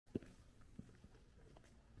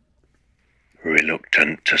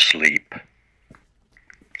Reluctant to sleep,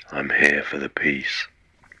 I'm here for the peace.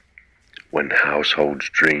 When households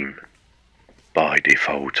dream, by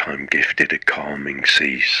default I'm gifted a calming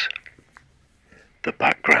cease. The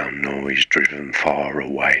background noise driven far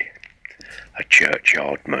away, a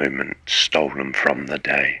churchyard moment stolen from the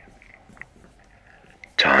day.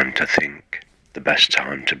 Time to think, the best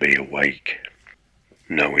time to be awake.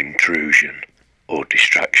 No intrusion or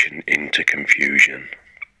distraction into confusion.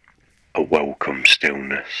 A welcome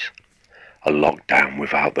stillness, a lockdown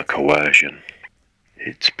without the coercion.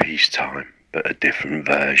 It's peacetime, but a different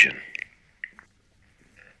version.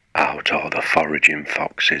 Out are the foraging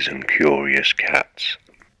foxes and curious cats.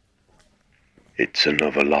 It's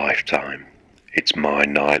another lifetime, it's my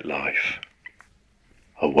nightlife.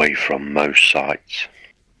 Away from most sights,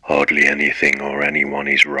 hardly anything or anyone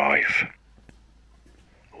is rife.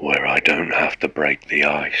 Where I don't have to break the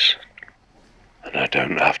ice, and I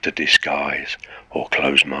don't have to disguise or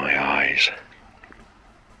close my eyes.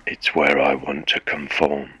 It's where I want to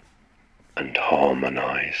conform and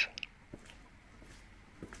harmonize.